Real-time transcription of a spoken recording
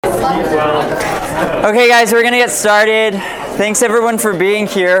Okay, guys, we're going to get started. Thanks, everyone, for being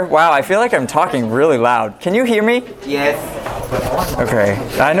here. Wow, I feel like I'm talking really loud. Can you hear me? Yes. Okay.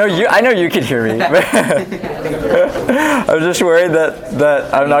 I know you can hear me. I'm just worried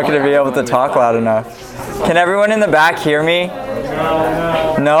that I'm not going to be able to talk loud enough. Can everyone in the back hear me?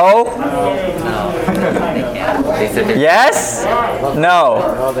 No? Yes? No.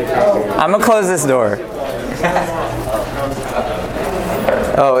 I'm going to close this door.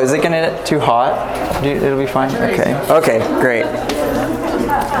 Oh, is it going to get too hot? It'll be fine? Okay. Okay, great.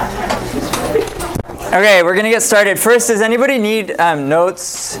 Okay, we're going to get started. First, does anybody need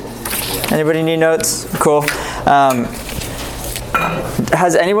notes? Anybody need notes? Cool.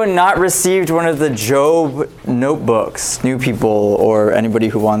 Has anyone not received one of the Job notebooks? New people or anybody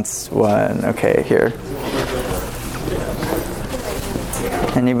who wants one? Okay, here.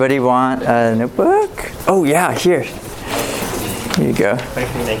 Anybody want a notebook? Oh, yeah, here. Here you go.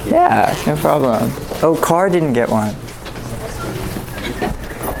 Thank you. Yeah, no problem. Oh, Carr didn't get one.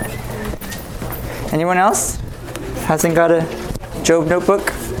 Anyone else hasn't got a Job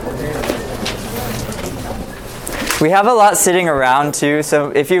notebook? We have a lot sitting around too,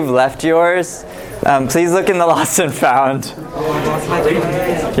 so if you've left yours, please look in the lost and found.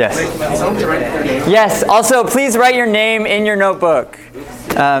 Yes. Yes, also please write your name in your notebook.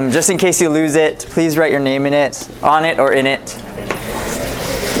 Just in case you lose it, please write your name in it, on it or in it.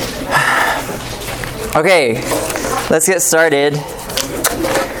 Okay, let's get started.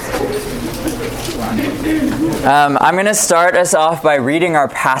 I'm going to start us off by reading our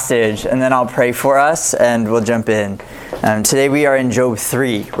passage, and then I'll pray for us, and we'll jump in. Today we are in Job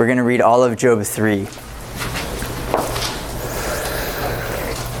 3. We're going to read all of Job 3.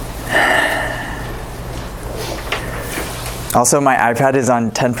 Also, my iPad is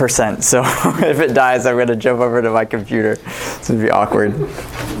on 10%, so if it dies, I'm going to jump over to my computer. It's going to be awkward.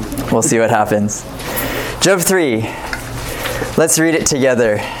 We'll see what happens. Job 3. Let's read it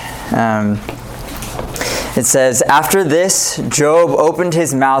together. It says, "After this, Job opened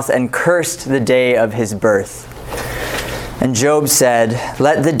his mouth and cursed the day of his birth. And Job said,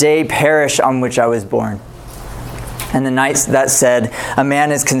 'Let the day perish on which I was born, and the night that said, a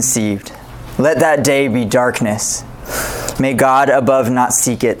man is conceived. Let that day be darkness. May God above not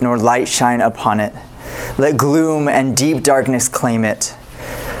seek it, nor light shine upon it. Let gloom and deep darkness claim it.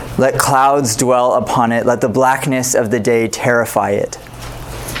 Let clouds dwell upon it. Let the blackness of the day terrify it.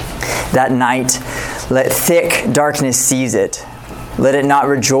 That night, let thick darkness seize it. Let it not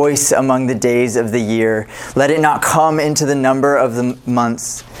rejoice among the days of the year. Let it not come into the number of the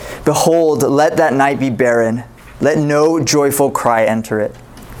months. Behold, let that night be barren. Let no joyful cry enter it.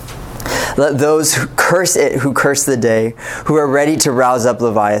 Let those who curse it who curse the day, who are ready to rouse up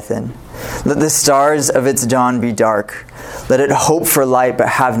Leviathan. Let the stars of its dawn be dark. Let it hope for light but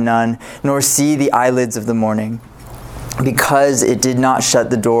have none, nor see the eyelids of the morning. Because it did not shut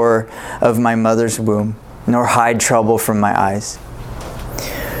the door of my mother's womb, nor hide trouble from my eyes.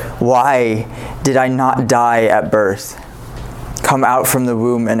 Why did I not die at birth, come out from the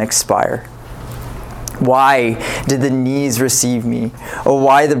womb and expire? Why did the knees receive me? Oh,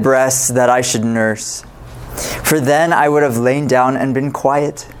 why the breasts that I should nurse? For then I would have lain down and been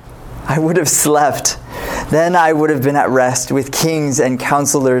quiet. I would have slept. Then I would have been at rest with kings and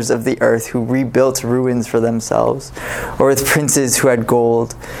counselors of the earth who rebuilt ruins for themselves, or with princes who had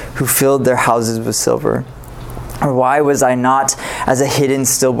gold, who filled their houses with silver. Or why was I not as a hidden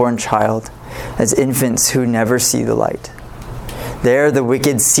stillborn child, as infants who never see the light? There the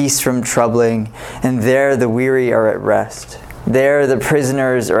wicked cease from troubling, and there the weary are at rest. There the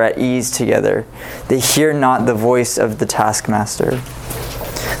prisoners are at ease together. They hear not the voice of the taskmaster.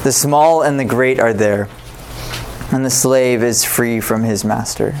 The small and the great are there, and the slave is free from his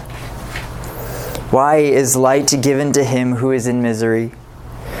master. Why is light given to him who is in misery,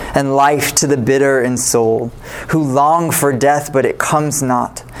 and life to the bitter in soul, who long for death but it comes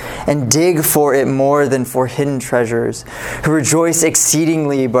not, and dig for it more than for hidden treasures, who rejoice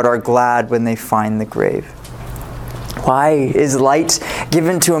exceedingly but are glad when they find the grave? Why is light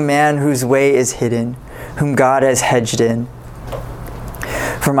given to a man whose way is hidden, whom God has hedged in?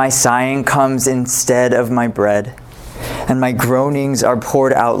 For my sighing comes instead of my bread, and my groanings are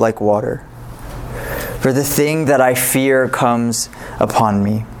poured out like water. For the thing that I fear comes upon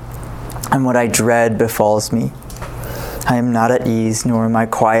me, and what I dread befalls me. I am not at ease, nor am I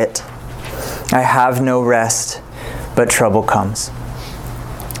quiet. I have no rest, but trouble comes."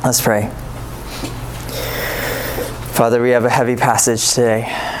 Let's pray. Father, we have a heavy passage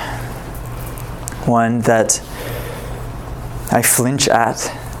today. One that I flinch at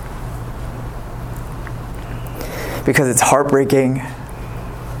because it's heartbreaking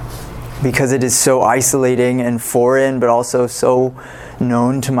because it is so isolating and foreign, but also so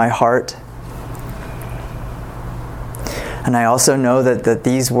known to my heart. And I also know that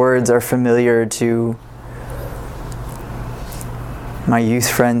these words are familiar to my youth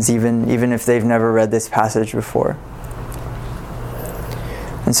friends, even if they've never read this passage before.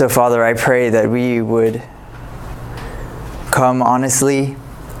 And so, Father, I pray that we would come honestly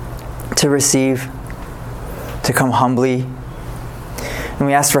to receive, to come humbly, and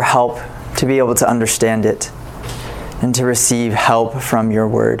we ask for help to be able to understand it and to receive help from your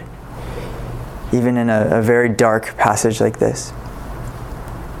word, even in a very dark passage like this.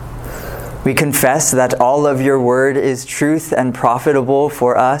 We confess that all of your word is truth and profitable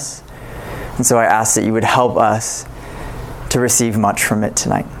for us, and so I ask that you would help us to receive much from it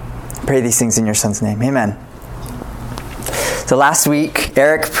tonight. I pray these things in your Son's name. Amen. So last week,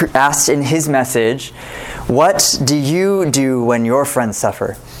 Eric asked in his message, what do you do when your friends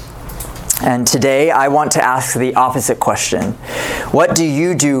suffer? And today I want to ask the opposite question. What do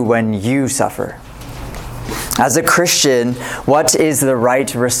you do when you suffer? As a Christian, what is the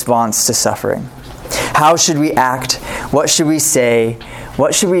right response to suffering? How should we act? What should we say?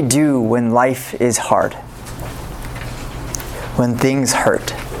 What should we do when life is hard? When things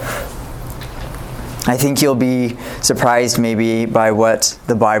hurt? I think you'll be surprised maybe by what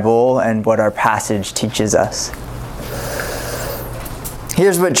the Bible and what our passage teaches us.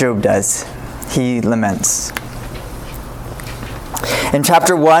 Here's what Job does. He laments. In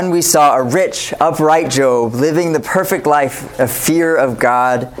chapter 1, we saw a rich, upright Job living the perfect life of fear of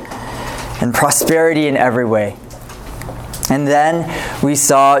God and prosperity in every way. And then we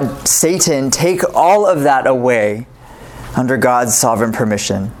saw Satan take all of that away under God's sovereign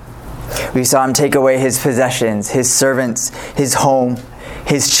permission. We saw him take away his possessions, his servants, his home,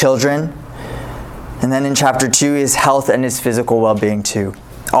 his children. And then in chapter 2, his health and his physical well-being too.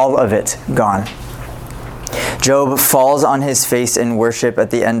 All of it gone. Job falls on his face in worship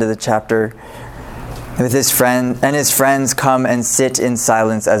at the end of the chapter with his friend, and his friends come and sit in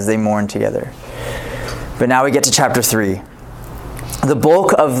silence as they mourn together. But now we get to chapter 3. The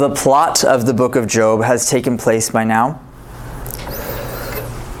bulk of the plot of the book of Job has taken place by now.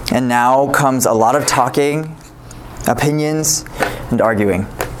 And now comes a lot of talking, opinions, and arguing.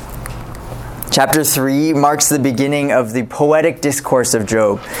 Chapter 3 marks the beginning of the poetic discourse of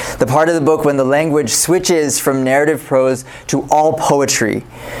Job, the part of the book when the language switches from narrative prose to all poetry.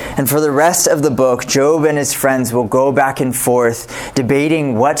 And for the rest of the book, Job and his friends will go back and forth,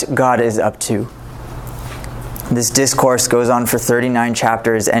 debating what God is up to. This discourse goes on for 39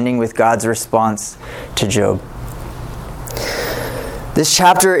 chapters, ending with God's response to Job. This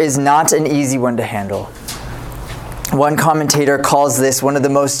chapter is not an easy one to handle. One commentator calls this one of the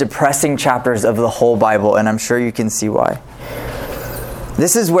most depressing chapters of the whole Bible, and I'm sure you can see why.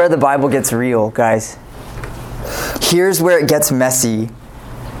 This is where the Bible gets real, guys. Here's where it gets messy.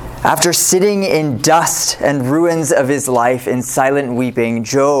 After sitting in dust and ruins of his life in silent weeping,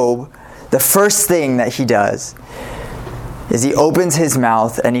 Job, the first thing that he does is he opens his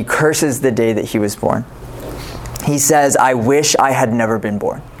mouth and he curses the day that he was born. He says, "I wish I had never been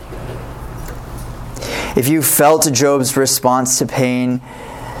born." If you felt Job's response to pain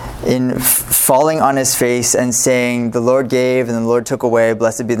in falling on his face and saying, "The Lord gave and the Lord took away,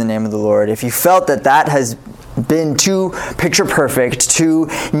 blessed be the name of the Lord," if you felt that has been too picture perfect, too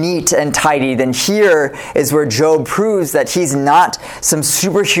neat and tidy, then here is where Job proves that he's not some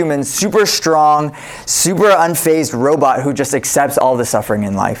superhuman, super strong, super unfazed robot who just accepts all the suffering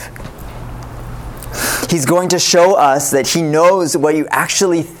in life. He's going to show us that he knows what you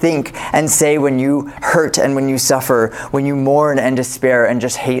actually think and say when you hurt and when you suffer, when you mourn and despair and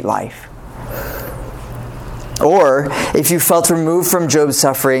just hate life. Or if you felt removed from Job's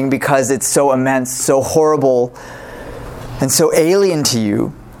suffering because it's so immense, so horrible, and so alien to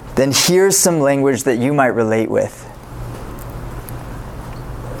you, then here's some language that you might relate with.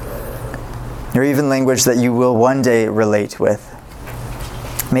 Or even language that you will one day relate with.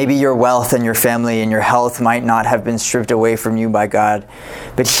 Maybe your wealth and your family and your health might not have been stripped away from you by God.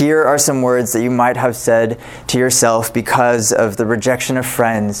 But here are some words that you might have said to yourself because of the rejection of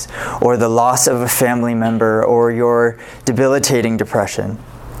friends or the loss of a family member or your debilitating depression.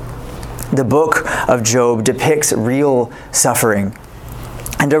 The book of Job depicts real suffering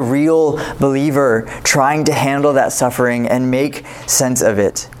and a real believer trying to handle that suffering and make sense of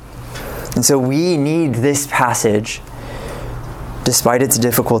it. And so we need this passage, despite its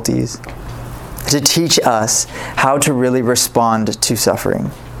difficulties, to teach us how to really respond to suffering.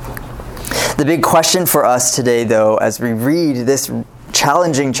 The big question for us today, though, as we read this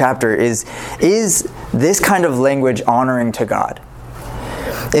challenging chapter is this kind of language honoring to God?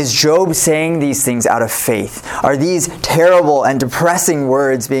 Is Job saying these things out of faith? Are these terrible and depressing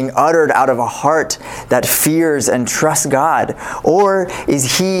words being uttered out of a heart that fears and trusts God? Or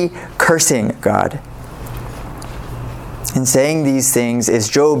is he cursing God? In saying these things, is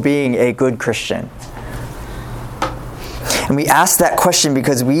Job being a good Christian? And we ask that question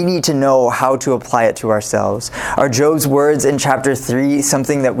because we need to know how to apply it to ourselves. Are Job's words in chapter 3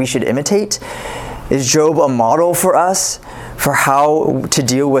 something that we should imitate? Is Job a model for us for how to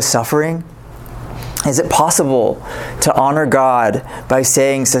deal with suffering? Is it possible to honor God by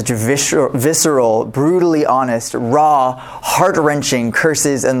saying such visceral, brutally honest, raw, heart-wrenching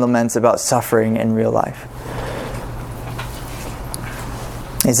curses and laments about suffering in real life?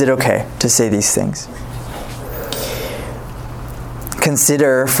 Is it okay to say these things?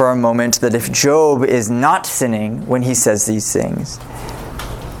 Consider for a moment that if Job is not sinning when he says these things,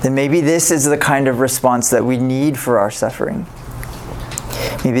 then maybe this is the kind of response that we need for our suffering.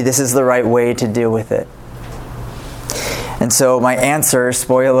 Maybe this is the right way to deal with it. And so my answer,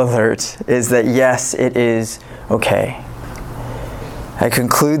 spoiler alert, is that yes, it is okay. I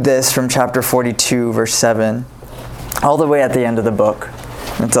conclude this from chapter 42, verse 7, all the way at the end of the book.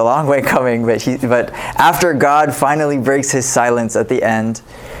 It's a long way coming, but after God finally breaks his silence at the end,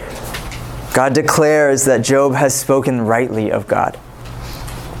 God declares that Job has spoken rightly of God.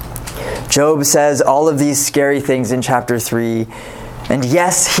 Job says all of these scary things in chapter 3, and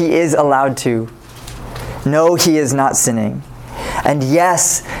yes, he is allowed to. No, he is not sinning. And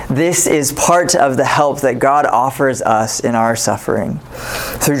yes, this is part of the help that God offers us in our suffering.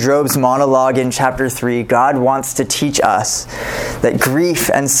 Through Job's monologue in chapter 3, God wants to teach us that grief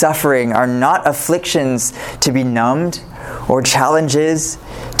and suffering are not afflictions to be numbed or challenges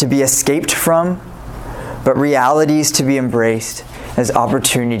to be escaped from, but realities to be embraced as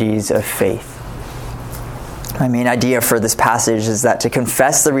opportunities of faith. My main idea for this passage is that to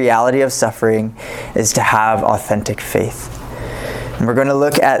confess the reality of suffering is to have authentic faith. And we're going to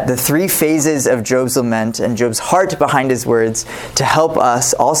look at the 3 phases of Job's lament and Job's heart behind his words to help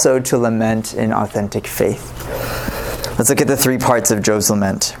us also to lament in authentic faith. Let's look at the 3 parts of Job's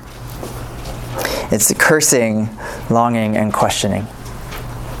lament. It's the cursing, longing, and questioning.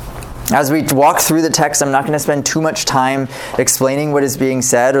 As we walk through the text, I'm not going to spend too much time explaining what is being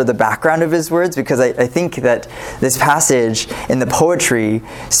said or the background of his words, because I think that this passage in the poetry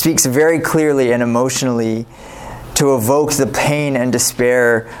speaks very clearly and emotionally to evoke the pain and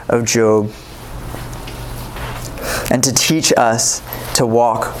despair of Job and to teach us to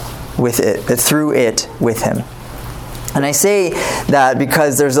walk with it, through it with him. And I say that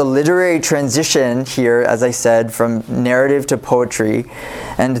because there's a literary transition here, as I said, from narrative to poetry,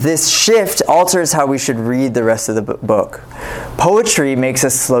 and this shift alters how we should read the rest of the book. Poetry makes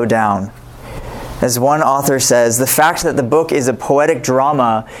us slow down. As one author says, the fact that the book is a poetic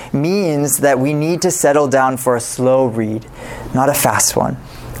drama means that we need to settle down for a slow read, not a fast one.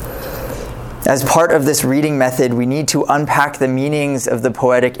 As part of this reading method, we need to unpack the meanings of the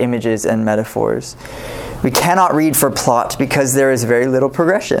poetic images and metaphors. We cannot read for plot because there is very little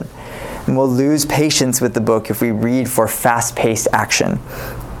progression, and we'll lose patience with the book if we read for fast-paced action.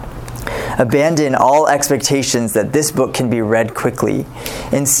 Abandon all expectations that this book can be read quickly.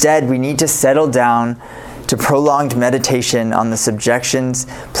 Instead, we need to settle down to prolonged meditation on the subjections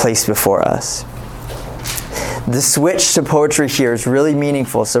placed before us. The switch to poetry here is really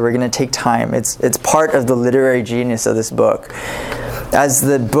meaningful, so we're going to take time. It's part of the literary genius of this book. As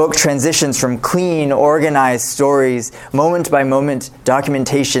the book transitions from clean, organized stories, moment-by-moment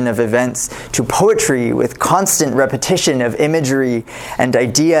documentation of events, to poetry with constant repetition of imagery and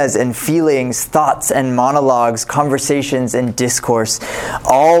ideas and feelings, thoughts and monologues, conversations and discourse,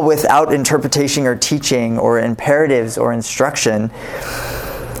 all without interpretation or teaching or imperatives or instruction,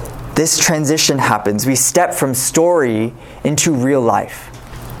 this transition happens. We step from story into real life.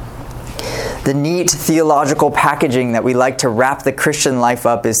 The neat theological packaging that we like to wrap the Christian life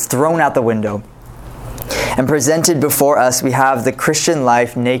up is thrown out the window. And presented before us, we have the Christian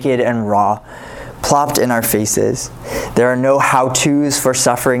life naked and raw, plopped in our faces. There are no how-tos for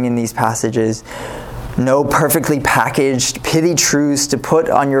suffering in these passages. No perfectly packaged, pithy truths to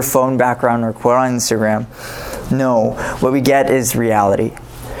put on your phone background or quote on Instagram. No, what we get is reality.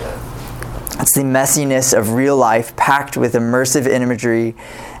 It's the messiness of real life packed with immersive imagery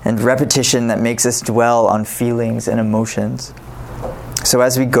and repetition that makes us dwell on feelings and emotions. So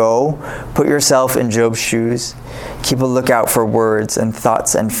as we go, put yourself in Job's shoes. Keep a lookout for words and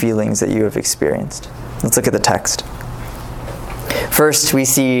thoughts and feelings that you have experienced. Let's look at the text. First, we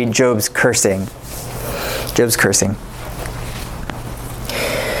see Job's cursing. Job's cursing.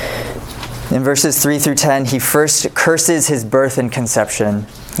 In verses 3 through 10, he first curses his birth and conception.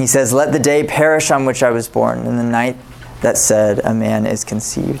 He says, "Let the day perish on which I was born, and the night that said, a man is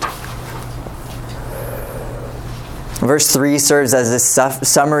conceived." Verse 3 serves as this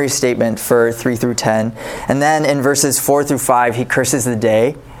summary statement for 3 through 10. And then in verses 4 through 5, he curses the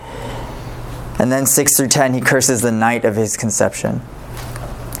day. And then 6 through 10, he curses the night of his conception.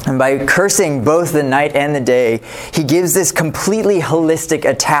 And by cursing both the night and the day, he gives this completely holistic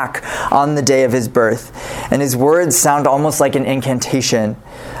attack on the day of his birth. And his words sound almost like an incantation,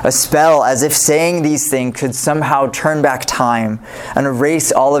 a spell, as if saying these things could somehow turn back time and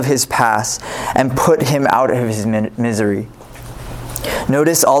erase all of his past and put him out of his misery.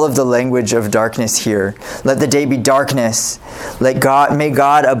 Notice all of the language of darkness here. Let the day be darkness. May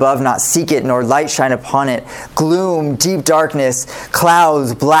God above not seek it, nor light shine upon it. Gloom, deep darkness,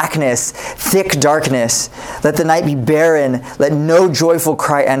 clouds, blackness, thick darkness. Let the night be barren. Let no joyful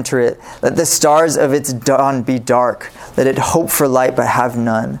cry enter it. Let the stars of its dawn be dark. Let it hope for light, but have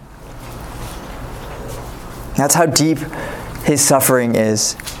none. That's how deep his suffering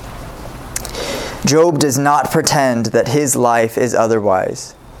is. Job does not pretend that his life is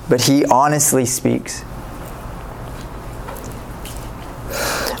otherwise, but he honestly speaks.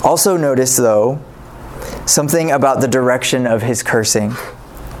 Also notice, though, something about the direction of his cursing.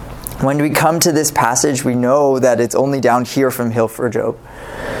 When we come to this passage, we know that it's only down here from hill for Job.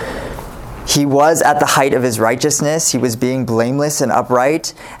 He was at the height of his righteousness. He was being blameless and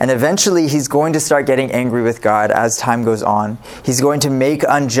upright. And eventually he's going to start getting angry with God as time goes on. He's going to make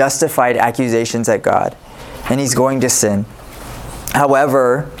unjustified accusations at God. And he's going to sin.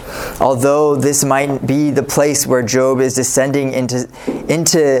 However, although this might be the place where Job is descending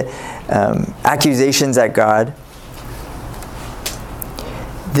into accusations at God,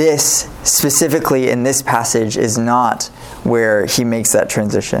 this, specifically in this passage, is not where he makes that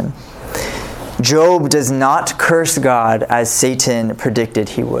transition. Job does not curse God as Satan predicted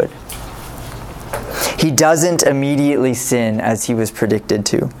he would. He doesn't immediately sin as he was predicted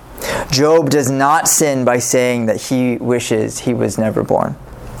to. Job does not sin by saying that he wishes he was never born.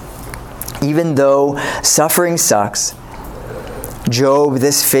 Even though suffering sucks, Job,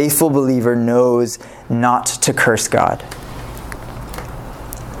 this faithful believer, knows not to curse God.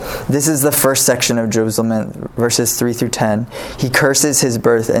 This is the first section of Job's lament, verses 3 through 10. He curses his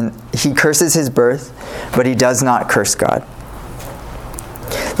birth, but he does not curse God.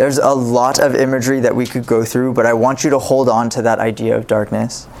 There's a lot of imagery that we could go through, but I want you to hold on to that idea of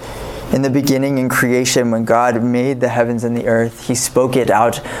darkness. In the beginning, in creation, when God made the heavens and the earth, he spoke it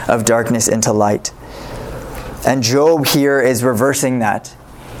out of darkness into light. And Job here is reversing that.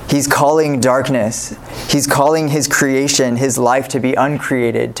 He's calling darkness. He's calling his creation, his life, to be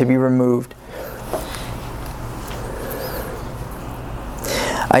uncreated, to be removed.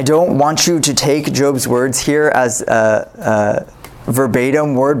 I don't want you to take Job's words here as a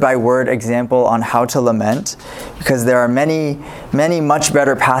verbatim, word-by-word example on how to lament, because there are many, many much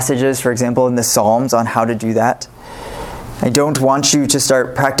better passages, for example, in the Psalms on how to do that. I don't want you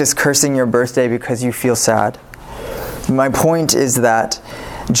to practice cursing your birthday because you feel sad. My point is that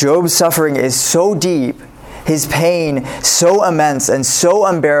Job's suffering is so deep, his pain so immense and so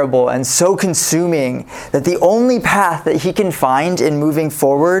unbearable and so consuming, that the only path that he can find in moving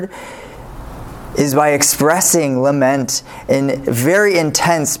forward is by expressing lament in very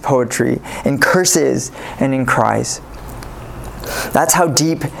intense poetry, in curses and in cries. That's how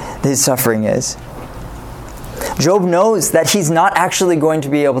deep his suffering is. Job knows that he's not actually going to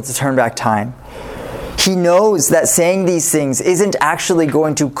be able to turn back time. He knows that saying these things isn't actually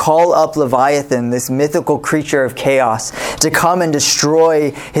going to call up Leviathan, this mythical creature of chaos, to come and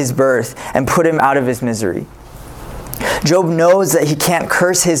destroy his birth and put him out of his misery. Job knows that he can't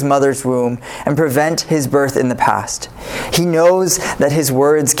curse his mother's womb and prevent his birth in the past. He knows that his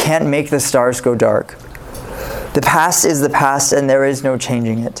words can't make the stars go dark. The past is the past and there is no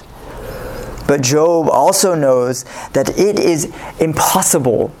changing it. But Job also knows that it is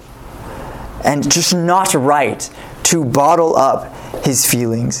impossible and just not right to bottle up his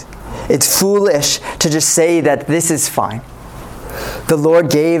feelings. It's foolish to just say that this is fine. The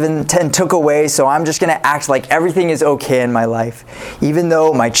Lord gave and took away, so I'm just going to act like everything is okay in my life, even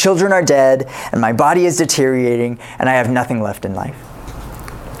though my children are dead and my body is deteriorating and I have nothing left in life.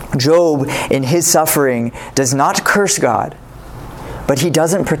 Job, in his suffering, does not curse God, but he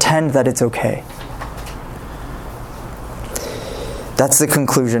doesn't pretend that it's okay. That's the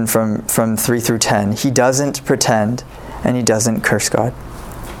conclusion from 3 through 10. He doesn't pretend, and he doesn't curse God.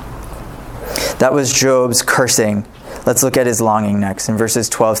 That was Job's cursing. Let's look at his longing next, in verses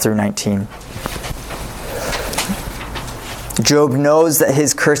 12 through 19. Job knows that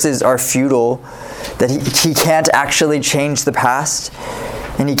his curses are futile, that he can't actually change the past.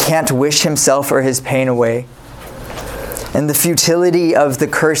 and he can't wish himself or his pain away. And the futility of the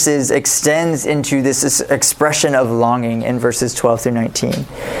curses extends into this expression of longing in verses 12 through 19.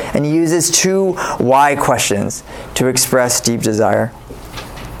 And he uses two why questions to express deep desire.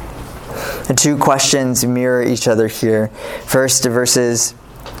 The two questions mirror each other here. First, verses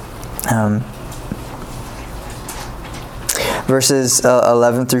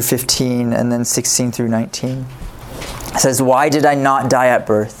 11 through 15, and then 16 through 19. It says, "Why did I not die at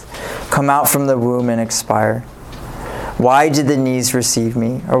birth, come out from the womb and expire? Why did the knees receive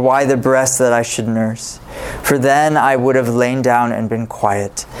me, or why the breast that I should nurse? For then I would have lain down and been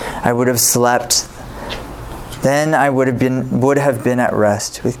quiet. I would have slept. Then I would have been at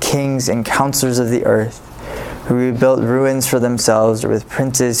rest with kings and counselors of the earth, who rebuilt ruins for themselves, or with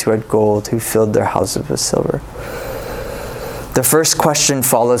princes who had gold, who filled their houses with silver." The first question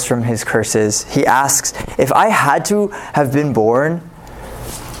follows from his curses. He asks, if I had to have been born,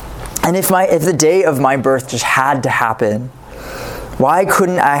 and if the day of my birth just had to happen, why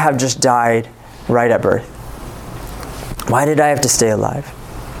couldn't I have just died right at birth? Why did I have to stay alive?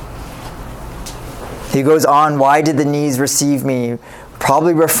 He goes on, why did the knees receive me?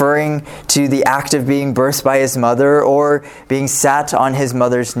 Probably referring to the act of being birthed by his mother or being sat on his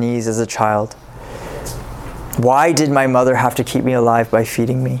mother's knees as a child. Why did my mother have to keep me alive by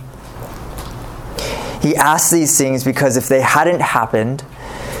feeding me? He asks these things because if they hadn't happened,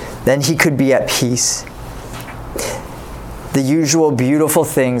 then he could be at peace. The usual beautiful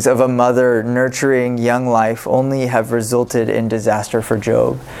things of a mother nurturing young life only have resulted in disaster for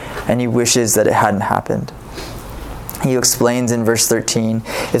Job, and he wishes that it hadn't happened. He explains in verse 13,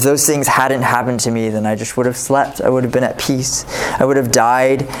 if those things hadn't happened to me, then I just would have slept. I would have been at peace. I would have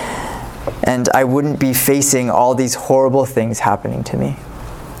died, and I wouldn't be facing all these horrible things happening to me.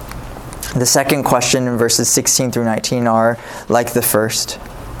 The second question in verses 16 through 19 are like the first.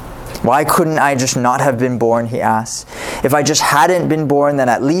 Why couldn't I just not have been born, he asks. If I just hadn't been born, then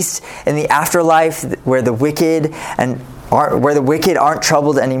at least in the afterlife where the wicked aren't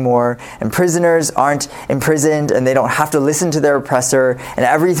troubled anymore, and prisoners aren't imprisoned, and they don't have to listen to their oppressor, and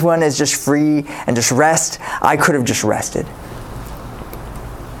everyone is just free and just rest, I could have just rested.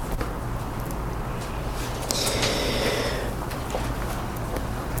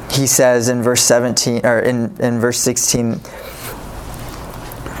 He says in verse 17 or in verse 16,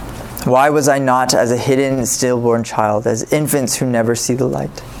 why was I not as a hidden stillborn child, as infants who never see the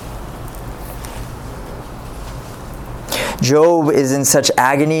light? Job is in such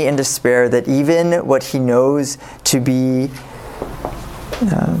agony and despair that even what he knows to be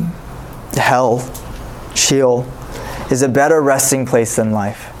hell, Sheol, is a better resting place than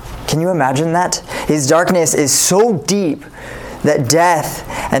life. Can you imagine that? His darkness is so deep that death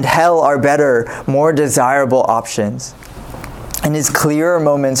and hell are better, more desirable options. In his clearer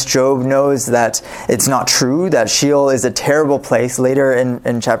moments, Job knows that it's not true, that Sheol is a terrible place. Later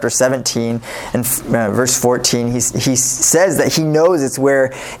in chapter 17 and verse 14, he says that he knows it's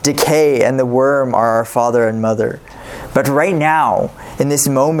where decay and the worm are our father and mother. But right now, in this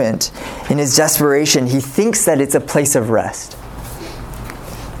moment, in his desperation, he thinks that it's a place of rest.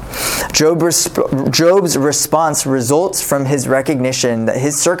 Job's response results from his recognition that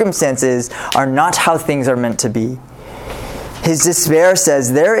his circumstances are not how things are meant to be. His despair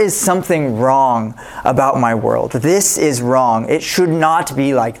says, there is something wrong about my world. This is wrong. It should not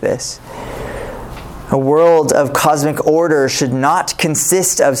be like this. A world of cosmic order should not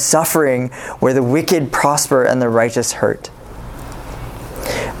consist of suffering where the wicked prosper and the righteous hurt.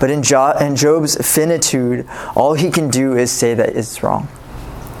 But in Job's finitude, all he can do is say that it's wrong.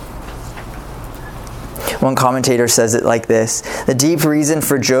 One commentator says it like this: the deep reason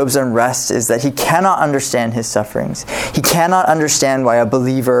for Job's unrest is that he cannot understand his sufferings. He cannot understand why a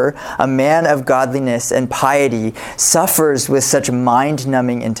believer, a man of godliness and piety, suffers with such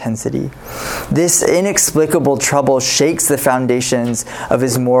mind-numbing intensity. This inexplicable trouble shakes the foundations of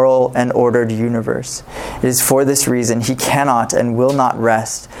his moral and ordered universe. It is for this reason he cannot and will not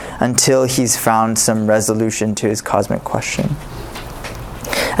rest until he's found some resolution to his cosmic question.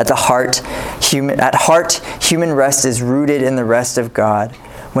 At heart, human rest is rooted in the rest of God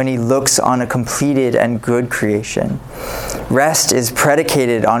when he looks on a completed and good creation. Rest is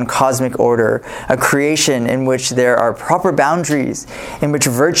predicated on cosmic order, a creation in which there are proper boundaries, in which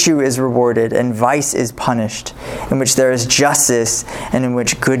virtue is rewarded and vice is punished, in which there is justice and in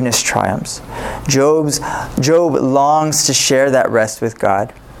which goodness triumphs. Job longs to share that rest with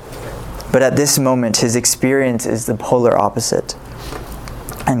God, but at this moment his experience is the polar opposite.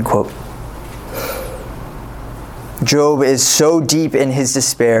 End quote. Job is so deep in his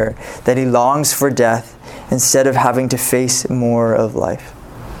despair that he longs for death instead of having to face more of life.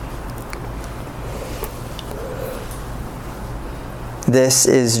 This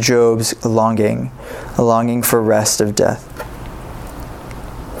is Job's longing, a longing for rest of death.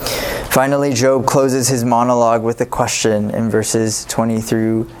 Finally, Job closes his monologue with a question in verses 20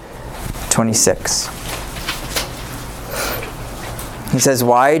 through 26. He says,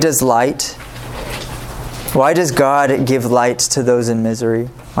 Why does God give light to those in misery?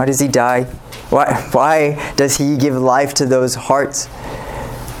 Why does he die? Why does he give life to those hearts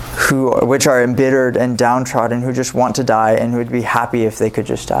which are embittered and downtrodden, who just want to die and who would be happy if they could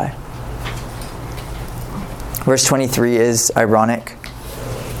just die? Verse 23 is ironic.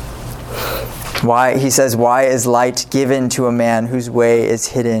 He says, Why is light given to a man whose way is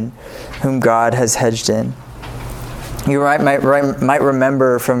hidden, whom God has hedged in? You might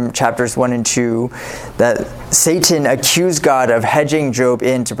remember from chapters 1 and 2 that Satan accused God of hedging Job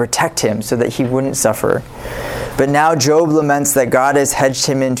in to protect him so that he wouldn't suffer. But now Job laments that God has hedged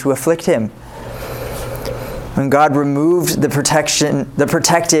him in to afflict him. When God removed the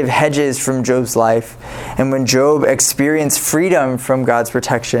protective hedges from Job's life, and when Job experienced freedom from God's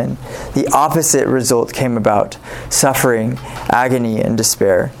protection, the opposite result came about: suffering, agony, and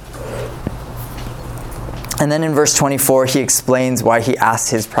despair. And then in verse 24, he explains why he asked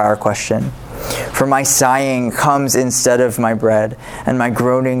his prior question. For my sighing comes instead of my bread, and my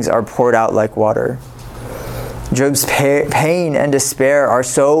groanings are poured out like water. Job's pain and despair are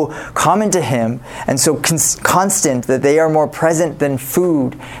so common to him and so constant that they are more present than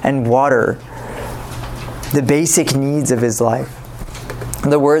food and water, the basic needs of his life.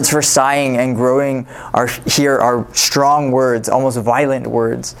 The words for sighing and groaning are strong words, almost violent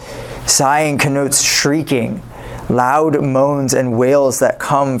words. Sighing connotes shrieking, loud moans and wails that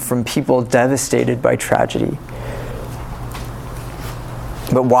come from people devastated by tragedy.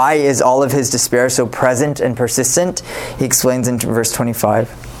 But why is all of his despair so present and persistent? He explains in verse 25.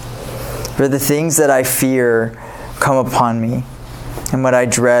 For the things that I fear come upon me, and what I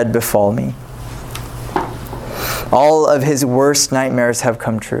dread befall me. All of his worst nightmares have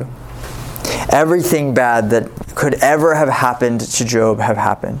come true. Everything bad that could ever have happened to Job have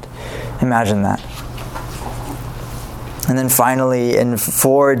happened. Imagine that. And then finally, in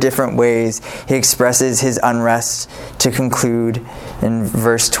 4 different ways, he expresses his unrest to conclude in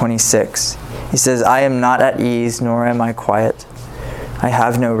verse 26. He says, I am not at ease, nor am I quiet. I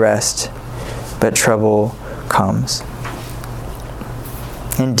have no rest, but trouble comes.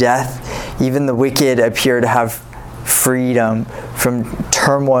 In death, even the wicked appear to have freedom from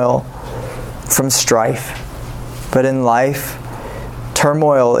turmoil, from strife. But in life,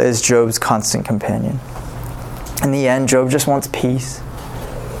 turmoil is Job's constant companion. In the end, Job just wants peace.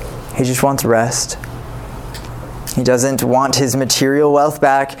 He just wants rest. He doesn't want his material wealth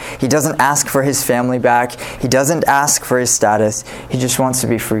back. He doesn't ask for his family back. He doesn't ask for his status. He just wants to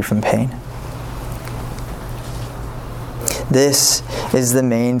be free from pain. This is the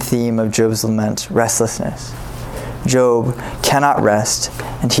main theme of Job's lament, restlessness. Job cannot rest,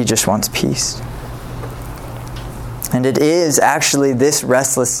 and he just wants peace. And it is actually this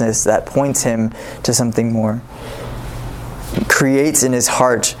restlessness that points him to something more. It creates in his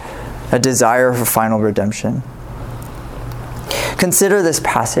heart a desire for final redemption. Consider this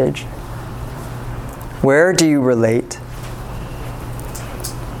passage. Where do you relate?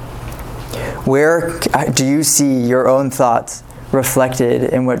 Where do you see your own thoughts reflected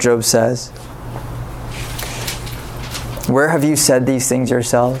in what Job says? Where have you said these things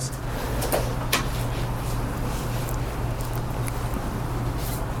yourselves?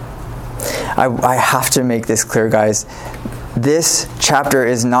 I have to make this clear, guys. This chapter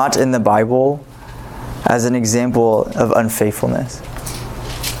is not in the Bible as an example of unfaithfulness.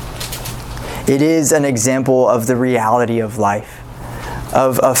 It is an example of the reality of life,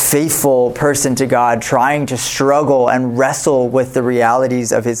 of a faithful person to God trying to struggle and wrestle with the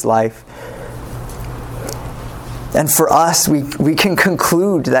realities of his life. And for us, we can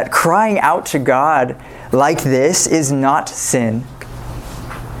conclude that crying out to God like this is not sin.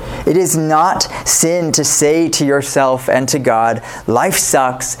 It is not sin to say to yourself and to God, life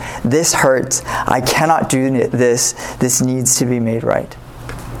sucks, this hurts, I cannot do this needs to be made right.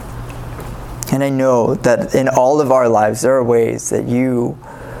 And I know that in all of our lives, there are ways that you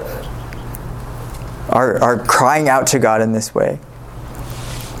are crying out to God in this way.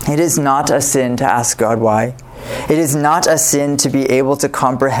 It is not a sin to ask God why. It is not a sin to be able to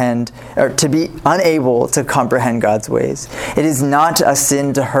comprehend, or to be unable to comprehend God's ways. It is not a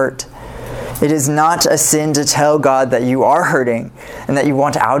sin to hurt. It is not a sin to tell God that you are hurting and that you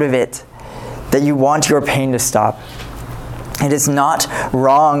want out of it, that you want your pain to stop. It is not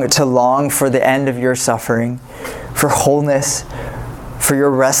wrong to long for the end of your suffering, for wholeness, for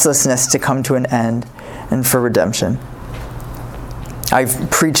your restlessness to come to an end, and for redemption.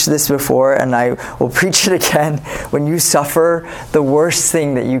 I've preached this before and I will preach it again. When you suffer, the worst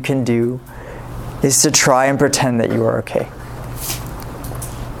thing that you can do is to try and pretend that you are okay.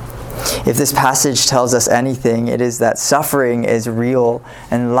 If this passage tells us anything, it is that suffering is real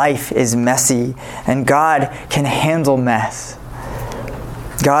and life is messy and God can handle mess.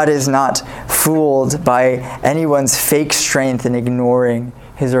 God is not fooled by anyone's fake strength in ignoring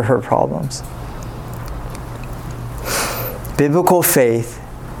his or her problems. Biblical faith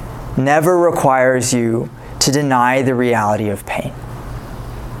never requires you to deny the reality of pain.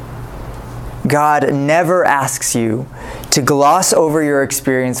 God never asks you to gloss over your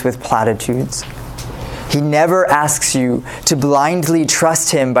experience with platitudes. He never asks you to blindly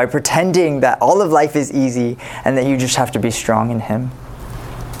trust him by pretending that all of life is easy and that you just have to be strong in him.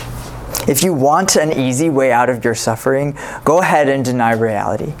 If you want an easy way out of your suffering, go ahead and deny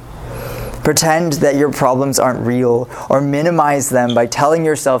reality. Pretend that your problems aren't real, or minimize them by telling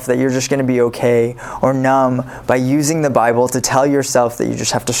yourself that you're just going to be okay, or numb by using the Bible to tell yourself that you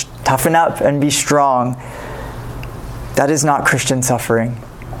just have to toughen up and be strong. That is not Christian suffering.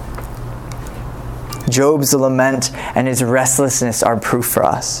 Job's lament and his restlessness are proof for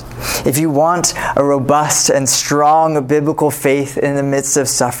us. If you want a robust and strong biblical faith in the midst of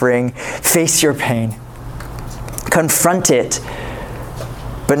suffering, face your pain. Confront it,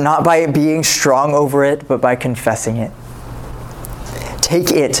 but not by being strong over it, but by confessing it.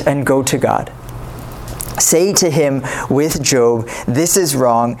 Take it and go to God. Say to him with Job, this is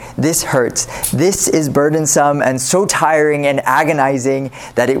wrong, this hurts, this is burdensome and so tiring and agonizing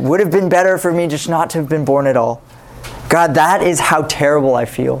that it would have been better for me just not to have been born at all. God, that is how terrible I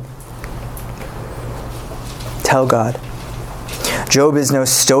feel. Tell God. Job is no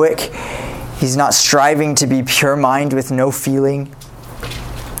stoic. He's not striving to be pure mind with no feeling.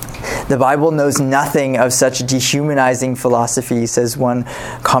 The Bible knows nothing of such dehumanizing philosophy, says one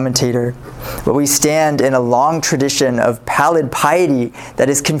commentator. But we stand in a long tradition of pallid piety that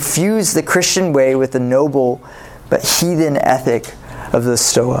has confused the Christian way with the noble but heathen ethic of the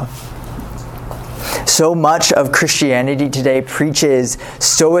Stoa. So much of Christianity today preaches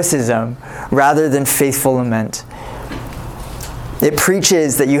stoicism rather than faithful lament. It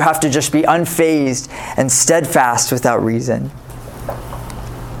preaches that you have to just be unfazed and steadfast without reason.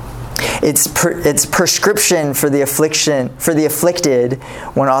 Its prescription for the afflicted,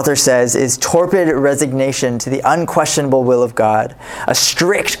 one author says, is torpid resignation to the unquestionable will of God, a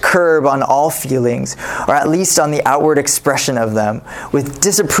strict curb on all feelings, or at least on the outward expression of them, with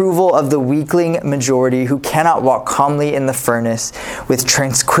disapproval of the weakling majority who cannot walk calmly in the furnace with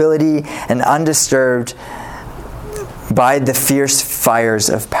tranquility and undisturbed by the fierce fires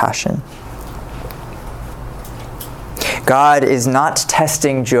of passion. God is not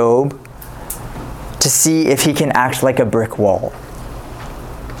testing Job to see if he can act like a brick wall.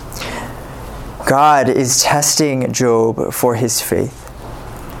 God is testing Job for his faith.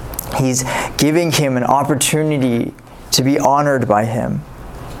 He's giving him an opportunity to be honored by him.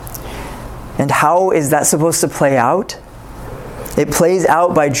 And how is that supposed to play out? It plays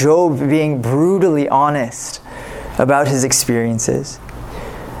out by Job being brutally honest about his experiences.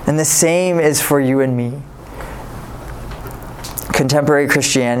 And the same is for you and me. Contemporary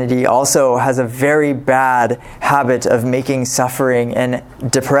Christianity also has a very bad habit of making suffering and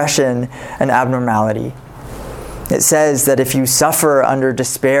depression an abnormality. It says that if you suffer under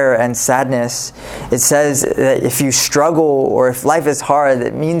despair and sadness, it says that if you struggle or if life is hard,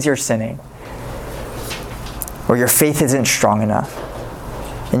 it means you're sinning. Or your faith isn't strong enough.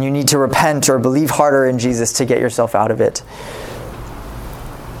 And you need to repent or believe harder in Jesus to get yourself out of it.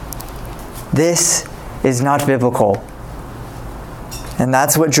 This is not biblical. And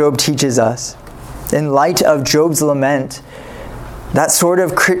that's what Job teaches us. In light of Job's lament, that sort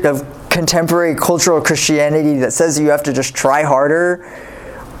of contemporary cultural Christianity that says you have to just try harder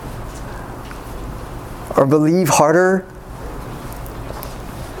or believe harder,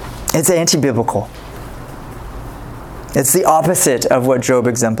 it's anti-biblical. It's the opposite of what Job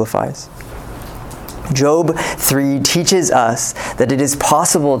exemplifies. Job 3 teaches us that it is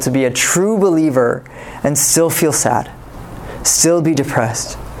possible to be a true believer and still feel sad. Still be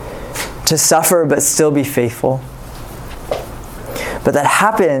depressed, to suffer but still be faithful. But that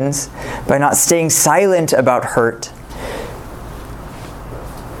happens by not staying silent about hurt,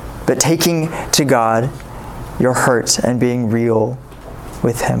 but taking to God your hurt and being real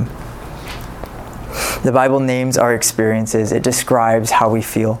with him. The Bible names our experiences. It describes how we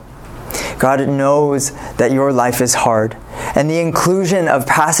feel. God knows that your life is hard. And the inclusion of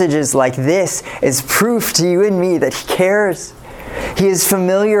passages like this is proof to you and me that he cares. He is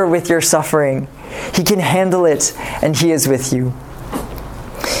familiar with your suffering. He can handle it, and he is with you.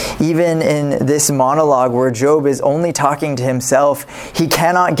 Even in this monologue where Job is only talking to himself, he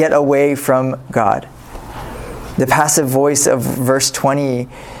cannot get away from God. The passive voice of verse 20,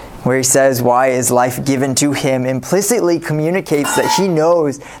 where he says, "Why is life given to him?" implicitly communicates that he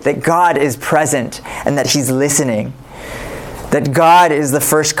knows that God is present and that he's listening. That God is the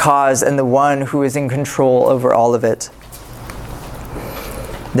first cause and the one who is in control over all of it.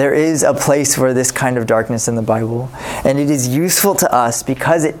 There is a place for this kind of darkness in the Bible, and it is useful to us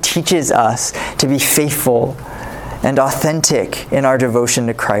because it teaches us to be faithful and authentic in our devotion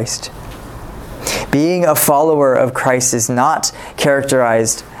to Christ. Being a follower of Christ is not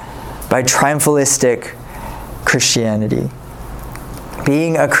characterized by triumphalistic Christianity.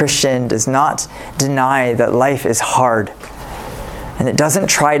 Being a Christian does not deny that life is hard, and it doesn't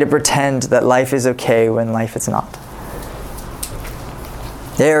try to pretend that life is okay when life is not.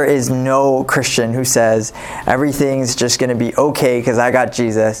 There is no Christian who says everything's just going to be okay because I got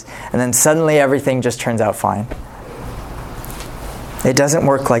Jesus, and then suddenly everything just turns out fine. It doesn't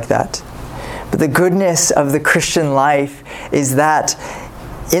work like that. But the goodness of the Christian life is that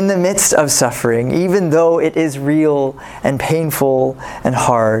in the midst of suffering, even though it is real and painful and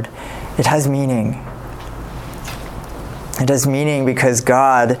hard, it has meaning. It has meaning because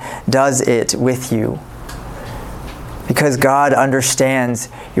God does it with you. Because God understands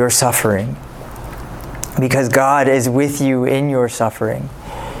your suffering. Because God is with you in your suffering.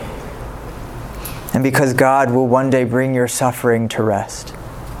 And because God will one day bring your suffering to rest.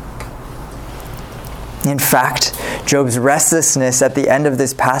 In fact, Job's restlessness at the end of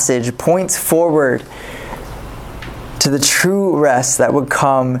this passage points forward to the true rest that would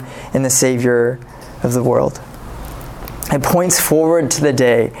come in the Savior of the world. It points forward to the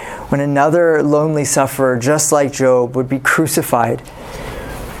day when another lonely sufferer, just like Job, would be crucified,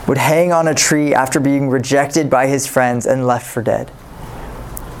 would hang on a tree after being rejected by his friends and left for dead.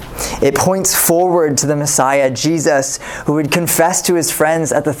 It points forward to the Messiah, Jesus, who would confess to his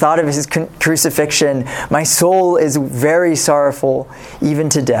friends at the thought of his crucifixion, "My soul is very sorrowful, even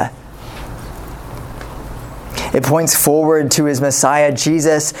to death." It points forward to his Messiah,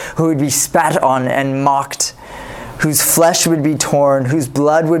 Jesus, who would be spat on and mocked, whose flesh would be torn, whose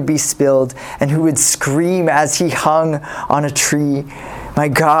blood would be spilled, and who would scream as he hung on a tree, my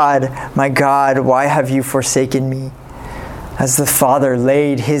God, why have you forsaken me?" As the Father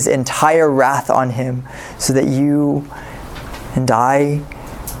laid his entire wrath on him so that you and I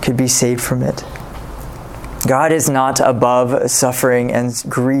could be saved from it. God is not above suffering and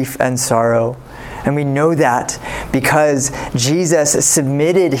grief and sorrow. And we know that because Jesus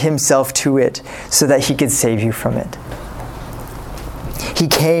submitted himself to it so that he could save you from it. He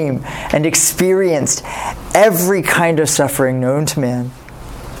came and experienced every kind of suffering known to man,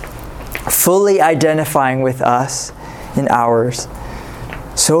 fully identifying with us in ours,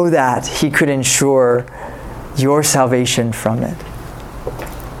 so that he could ensure your salvation from it.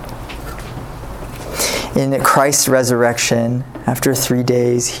 In Christ's resurrection, after 3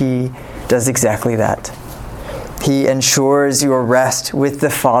 days, he does exactly that. He ensures your rest with the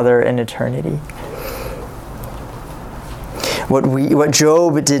Father in eternity. What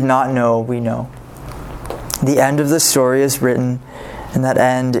Job did not know, we know. The end of the story is written, and that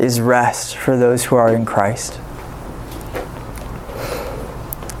end is rest for those who are in Christ.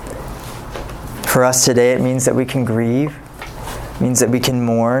 For us today, it means that we can grieve. It means that we can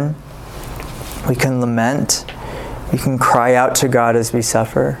mourn. We can lament. We can cry out to God as we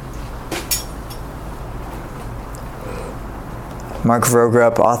suffer. Mark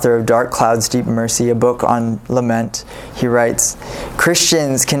Vroegrup, author of Dark Clouds, Deep Mercy, a book on lament, he writes,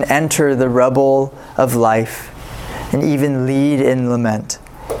 "Christians can enter the rubble of life and even lead in lament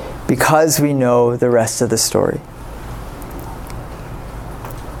because we know the rest of the story.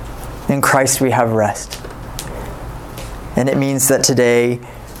 In Christ we have rest. And it means that today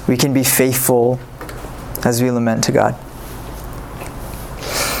we can be faithful as we lament to God."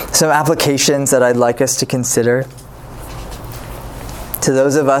 Some applications that I'd like us to consider. To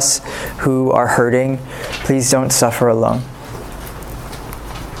those of us who are hurting, please don't suffer alone.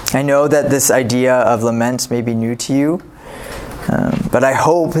 I know that this idea of lament may be new to you, but I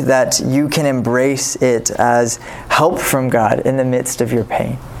hope that you can embrace it as help from God in the midst of your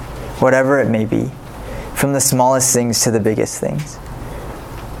pain, whatever it may be, from the smallest things to the biggest things.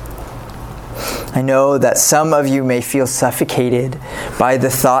 I know that some of you may feel suffocated by the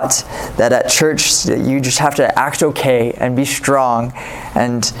thought that at church that you just have to act okay and be strong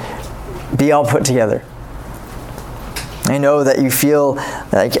and be all put together. I know that you feel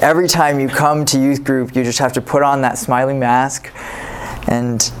like every time you come to youth group, you just have to put on that smiling mask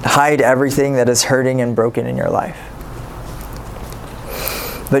and hide everything that is hurting and broken in your life.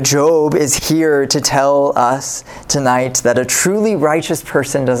 But Job is here to tell us tonight that a truly righteous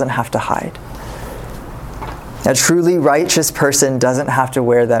person doesn't have to hide. A truly righteous person doesn't have to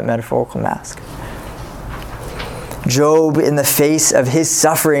wear that metaphorical mask. Job, in the face of his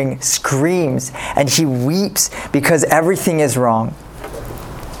suffering, screams and he weeps because everything is wrong.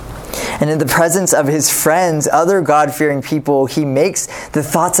 And in the presence of his friends, other God-fearing people, he makes the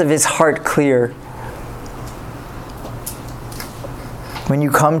thoughts of his heart clear. When you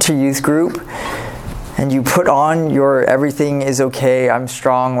come to youth group and you put on your everything is okay, I'm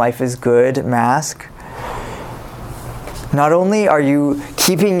strong, life is good mask, not only are you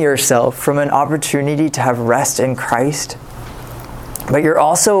keeping yourself from an opportunity to have rest in Christ, but you're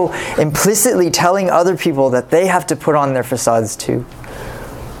also implicitly telling other people that they have to put on their facades too.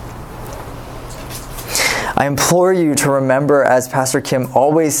 I implore you to remember, as Pastor Kim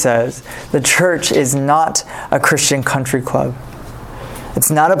always says, the church is not a Christian country club. It's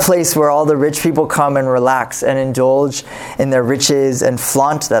not a place where all the rich people come and relax and indulge in their riches and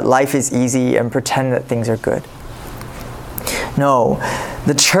flaunt that life is easy and pretend that things are good. No,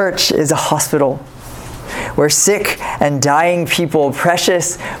 the church is a hospital where sick and dying people,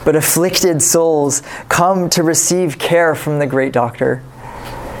 precious but afflicted souls, come to receive care from the great doctor.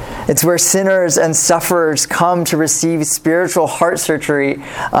 It's where sinners and sufferers come to receive spiritual heart surgery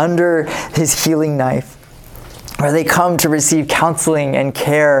under his healing knife, where they come to receive counseling and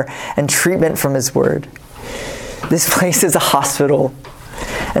care and treatment from his word. This place is a hospital.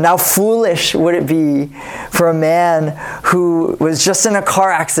 And how foolish would it be for a man who was just in a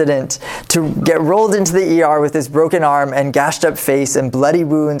car accident to get rolled into the ER with his broken arm and gashed up face and bloody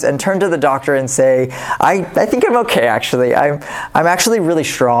wounds and turn to the doctor and say, I think I'm okay actually. I'm actually really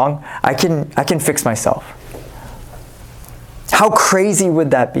strong. I can fix myself. How crazy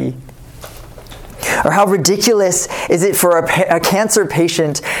would that be? Or how ridiculous is it for a cancer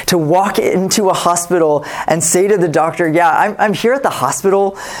patient to walk into a hospital and say to the doctor, yeah, I'm here at the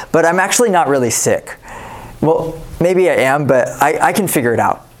hospital, but I'm actually not really sick. Well, maybe I am, but I can figure it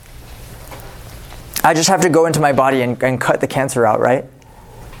out. I just have to go into my body and cut the cancer out, right?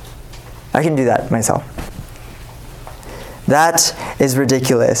 I can do that myself. That is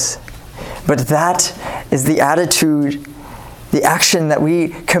ridiculous. But that is the attitude, the action that we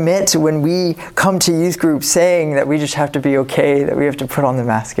commit when we come to youth group saying that we just have to be okay, that we have to put on the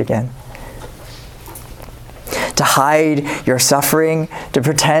mask again. To hide your suffering, to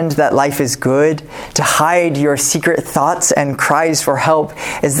pretend that life is good, to hide your secret thoughts and cries for help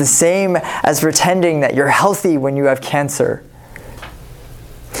is the same as pretending that you're healthy when you have cancer.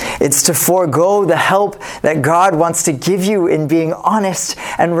 It's to forego the help that God wants to give you in being honest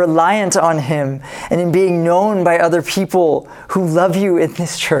and reliant on Him and in being known by other people who love you in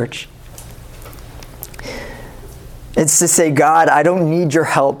this church. It's to say, God, I don't need your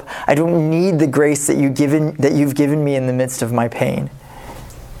help. I don't need the grace that you've given me in the midst of my pain.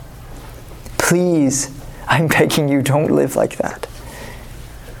 Please, I'm begging you, don't live like that.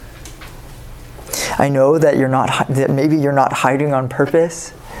 I know that maybe you're not hiding on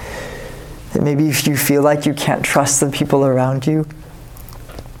purpose. That maybe if you feel like you can't trust the people around you,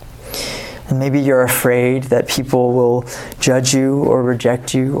 and maybe you're afraid that people will judge you or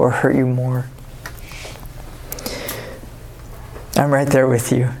reject you or hurt you more. I'm right there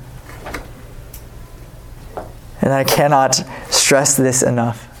with you. And I cannot stress this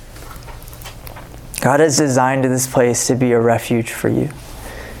enough. God has designed this place to be a refuge for you.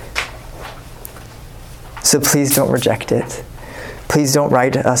 So please don't reject it. Please don't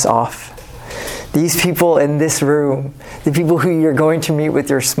write us off. These people in this room, the people who you're going to meet with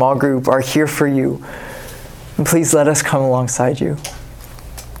your small group, are here for you. And please let us come alongside you.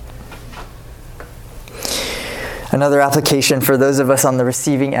 Another application for those of us on the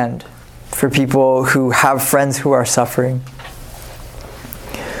receiving end, for people who have friends who are suffering.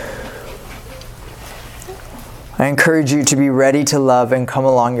 I encourage you to be ready to love and come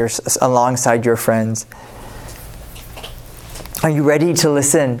alongside your friends. Are you ready to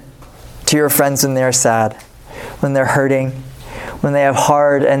listen to your friends when they're sad, when they're hurting, when they have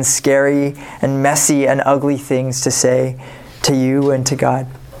hard and scary and messy and ugly things to say to you and to God?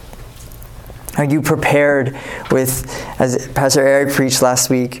 Are you prepared with, as Pastor Eric preached last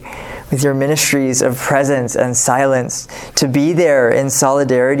week, with your ministries of presence and silence, to be there in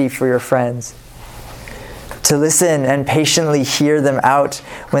solidarity for your friends? To listen and patiently hear them out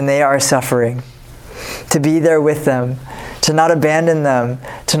when they are suffering? To be there with them? To not abandon them?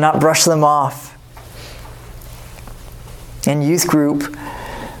 To not brush them off? In youth group,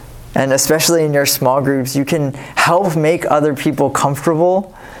 and especially in your small groups, you can help make other people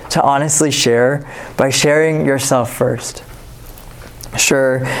comfortable to honestly share by sharing yourself first.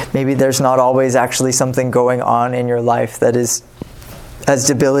 Sure, maybe there's not always actually something going on in your life that is as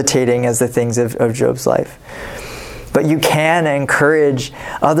debilitating as the things of Job's life. But you can encourage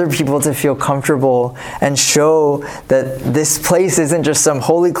other people to feel comfortable and show that this place isn't just some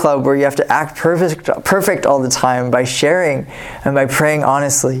holy club where you have to act perfect all the time by sharing and by praying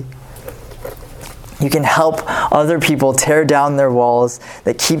honestly. You can help other people tear down their walls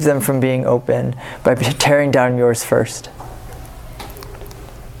that keep them from being open by tearing down yours first.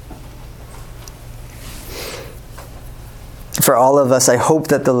 For all of us, I hope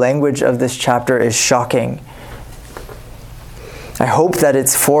that the language of this chapter is shocking. I hope that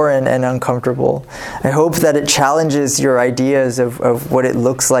it's foreign and uncomfortable. I hope that it challenges your ideas of what it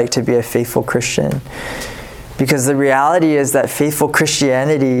looks like to be a faithful Christian. Because the reality is that faithful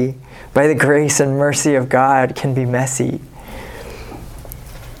Christianity, by the grace and mercy of God, can be messy.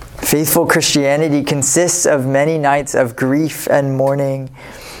 Faithful Christianity consists of many nights of grief and mourning,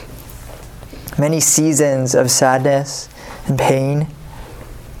 many seasons of sadness and pain.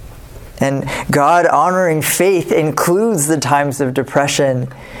 And God-honoring faith includes the times of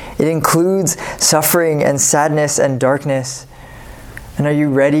depression. It includes suffering and sadness and darkness. And are you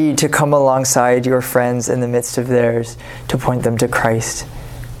ready to come alongside your friends in the midst of theirs to point them to Christ?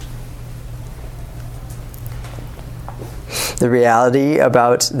 The reality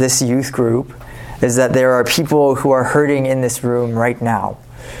about this youth group is that there are people who are hurting in this room right now.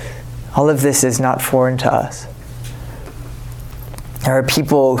 All of this is not foreign to us. There are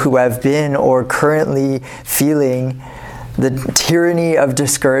people who have been or currently feeling the tyranny of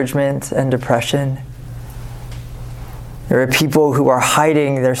discouragement and depression. There are people who are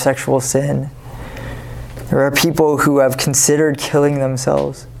hiding their sexual sin. There are people who have considered killing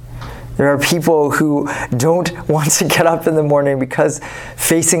themselves. There are people who don't want to get up in the morning because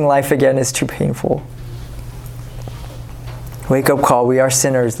facing life again is too painful. Wake up call. We are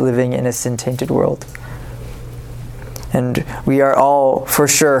sinners living in a sin-tainted world. And we are all, for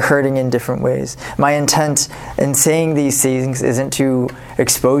sure, hurting in different ways. My intent in saying these things isn't to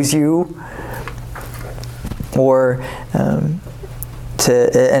expose you or and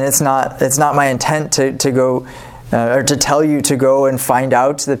it's not my intent to go or to tell you to go and find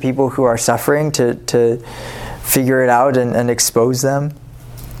out the people who are suffering, to figure it out and expose them.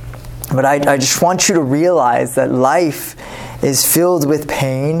 But I just want you to realize that life is filled with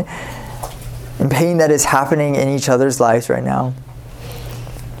pain, and pain that is happening in each other's lives right now.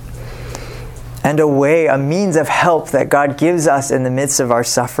 And a means of help that God gives us in the midst of our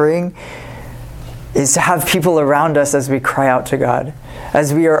suffering is to have people around us as we cry out to God,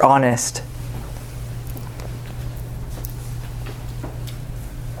 as we are honest.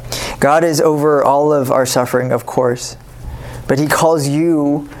 God is over all of our suffering, of course, but He calls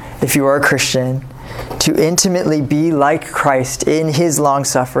you, if you are a Christian, to intimately be like Christ in His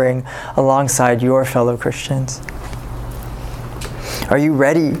long-suffering alongside your fellow Christians. Are you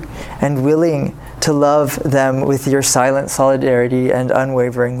ready and willing to love them with your silent solidarity and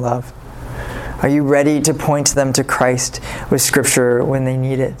unwavering love? Are you ready to point them to Christ with Scripture when they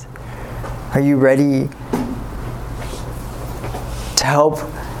need it? Are you ready to help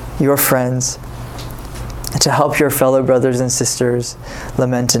your friends, to help your fellow brothers and sisters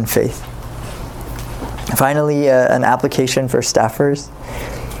lament in faith? Finally, an application for staffers.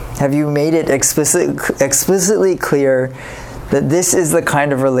 Have you made it explicitly clear that this is the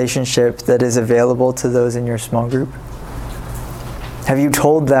kind of relationship that is available to those in your small group? Have you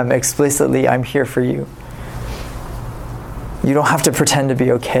told them explicitly, I'm here for you? You don't have to pretend to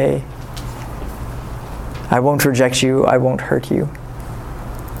be okay. I won't reject you. I won't hurt you.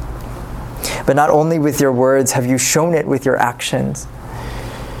 But not only with your words, have you shown it with your actions?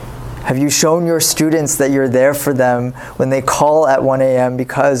 Have you shown your students that you're there for them when they call at 1 a.m.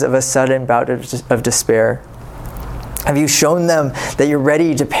 because of a sudden bout of despair? Have you shown them that you're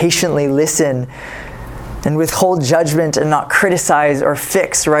ready to patiently listen and withhold judgment and not criticize or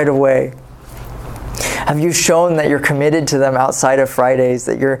fix right away? Have you shown that you're committed to them outside of Fridays,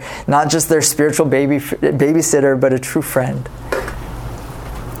 that you're not just their spiritual babysitter, but a true friend?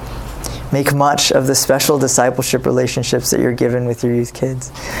 Make much of the special discipleship relationships that you're given with your youth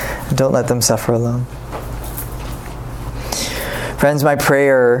kids. And don't let them suffer alone. Friends, my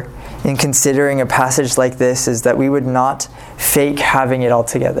prayer in considering a passage like this is that we would not fake having it all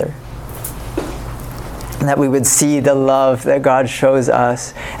together. And that we would see the love that God shows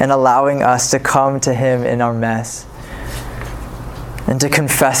us and allowing us to come to Him in our mess. And to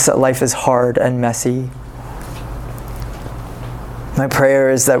confess that life is hard and messy. My prayer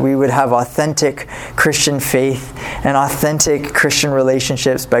is that we would have authentic Christian faith and authentic Christian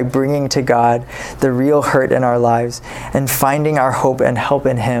relationships by bringing to God the real hurt in our lives and finding our hope and help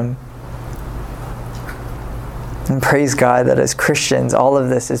in Him. And praise God that as Christians, all of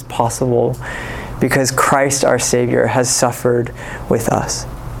this is possible because Christ our Savior has suffered with us.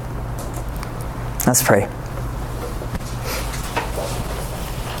 Let's pray.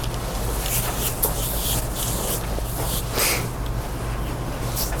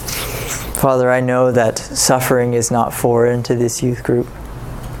 Father, I know that suffering is not foreign to this youth group.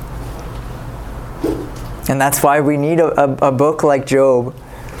 And that's why we need a book like Job.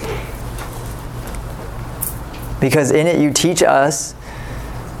 Because in it you teach us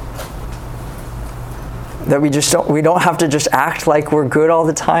that we don't have to just act like we're good all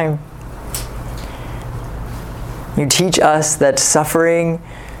the time. You teach us that suffering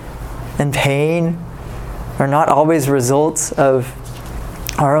and pain are not always results of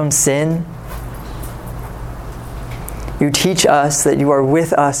our own sin. You teach us that you are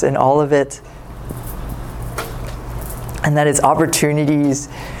with us in all of it, and that it's opportunities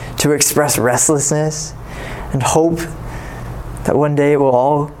to express restlessness and hope that one day it will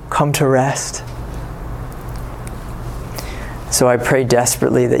all come to rest. So I pray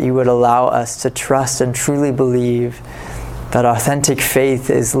desperately that you would allow us to trust and truly believe that authentic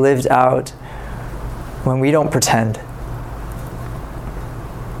faith is lived out when we don't pretend.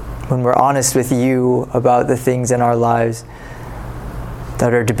 When we're honest with you about the things in our lives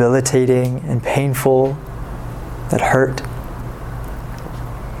that are debilitating and painful, that hurt.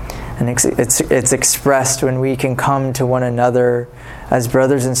 And it's expressed when we can come to one another as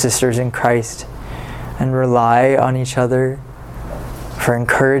brothers and sisters in Christ and rely on each other for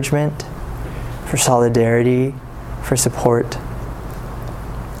encouragement, for solidarity, for support.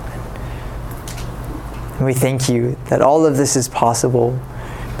 And we thank you that all of this is possible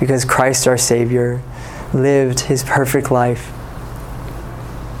because Christ our Savior lived His perfect life,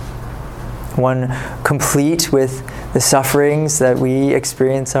 one complete with the sufferings that we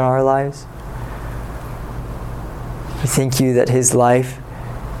experience in our lives. We thank you that in His life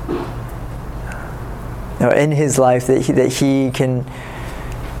that He can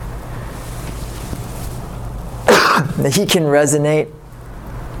that He can resonate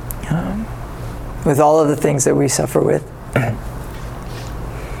with all of the things that we suffer with.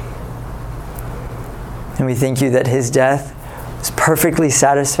 And we thank you that His death was perfectly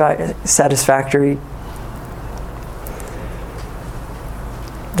satisfactory.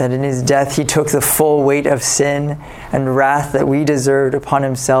 That in His death He took the full weight of sin and wrath that we deserved upon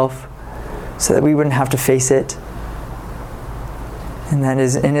Himself so that we wouldn't have to face it. And that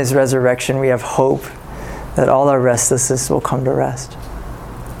in His resurrection we have hope that all our restlessness will come to rest.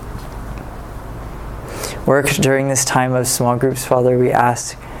 Work during this time of small groups, Father, we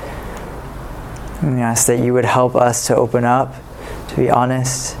ask that you would help us to open up, to be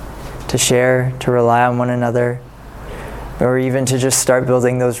honest, to share, to rely on one another, or even to just start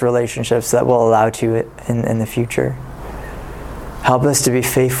building those relationships that will allow to in the future. Help us to be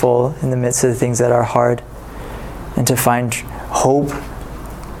faithful in the midst of the things that are hard and to find hope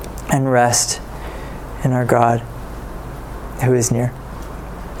and rest in our God who is near.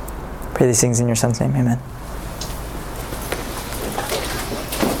 Pray these things in your Son's name. Amen.